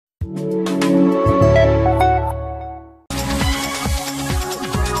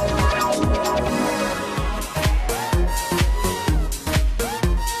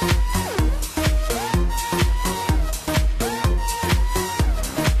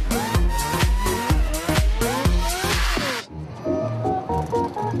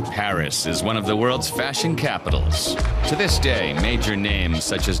Paris is one of the world's fashion capitals. To this day, major names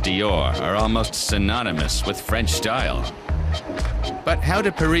such as Dior are almost synonymous with French style. But how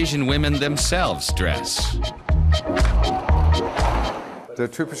do Parisian women themselves dress? The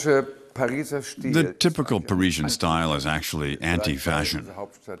typical Parisian style is actually anti-fashion.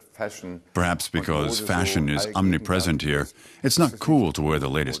 Perhaps because fashion is omnipresent here, it's not cool to wear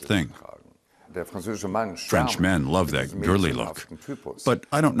the latest thing. French men love that girly look, but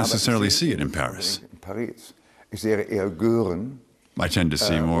I don't necessarily see it in Paris. I tend to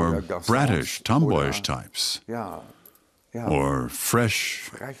see more brattish, tomboyish types, or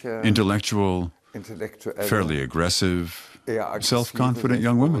fresh, intellectual, fairly aggressive, self-confident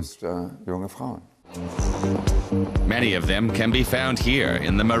young women. Many of them can be found here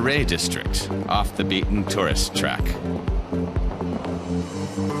in the Marais district, off the beaten tourist track.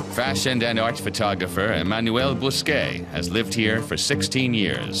 Fashion and art photographer Emmanuelle Bousquet has lived here for 16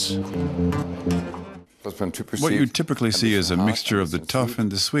 years. What you typically see is a mixture of the tough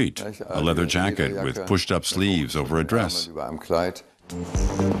and the sweet. A leather jacket with pushed-up sleeves over a dress.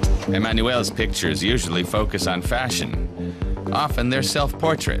 Emmanuelle's pictures usually focus on fashion. Often they're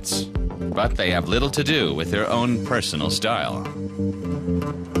self-portraits, but they have little to do with their own personal style.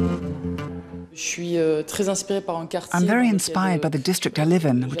 I'm very inspired by the district I live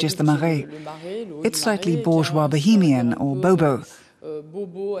in, which is the Marais. It's slightly bourgeois bohemian or bobo,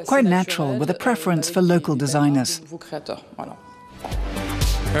 quite natural with a preference for local designers.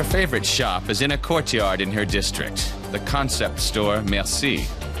 Her favorite shop is in a courtyard in her district, the concept store Marais.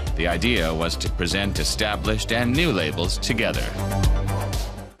 The idea was to present established and new labels together.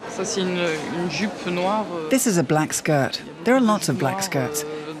 This is a black skirt. There are lots of black skirts,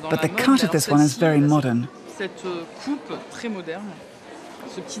 but the cut of this one is very modern.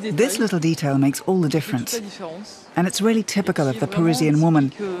 This little detail makes all the difference. And it's really typical of the Parisian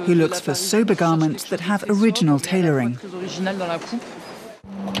woman, who looks for sober garments that have original tailoring.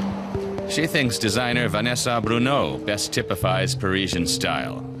 She thinks designer Vanessa Bruneau best typifies Parisian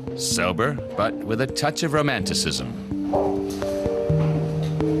style. Sober, but with a touch of romanticism.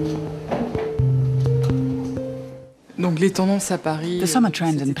 The summer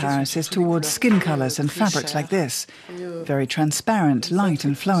trend in Paris is towards skin colors and fabrics like this. Very transparent, light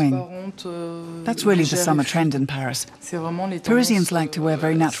and flowing. That's really the summer trend in Paris. Parisians like to wear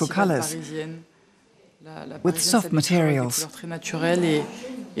very natural colors, with soft materials.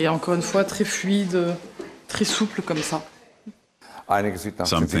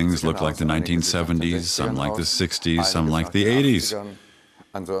 Some things look like the 1970s, some like the 60s, some like the 80s.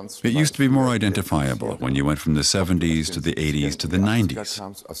 It used to be more identifiable when you went from the 70s to the 80s to the 90s.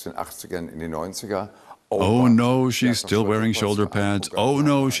 Oh no, she's still wearing shoulder pads. Oh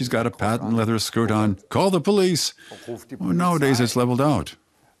no, she's got a patent leather skirt on. Call the police. Oh, nowadays it's leveled out.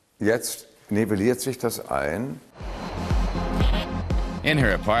 In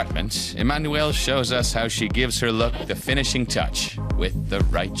her apartment, Emmanuelle shows us how she gives her look the finishing touch with the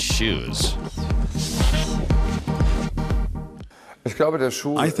right shoes.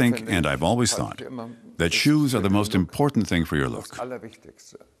 I think, and I've always thought, that shoes are the most important thing for your look.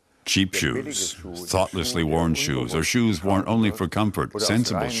 Cheap shoes, thoughtlessly worn shoes, or shoes worn only for comfort,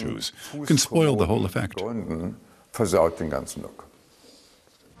 sensible shoes, can spoil the whole effect.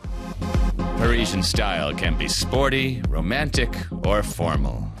 Parisian style can be sporty, romantic, or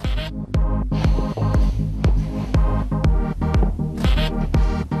formal.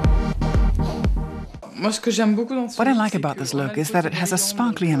 What I like about this look is that it has a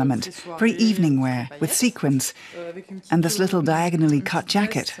sparkly element, very evening wear, with sequins, and this little diagonally cut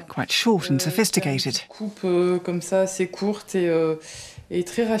jacket, quite short and sophisticated.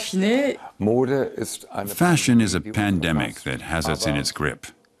 Fashion is a pandemic that has us in its grip.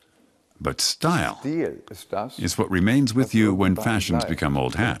 But style is what remains with you when fashions become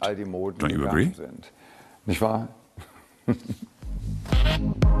old hat. Don't you agree?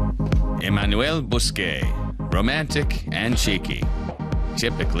 Emmanuelle Bousquet, romantic and cheeky.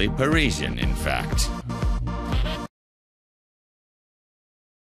 Typically Parisian, in fact.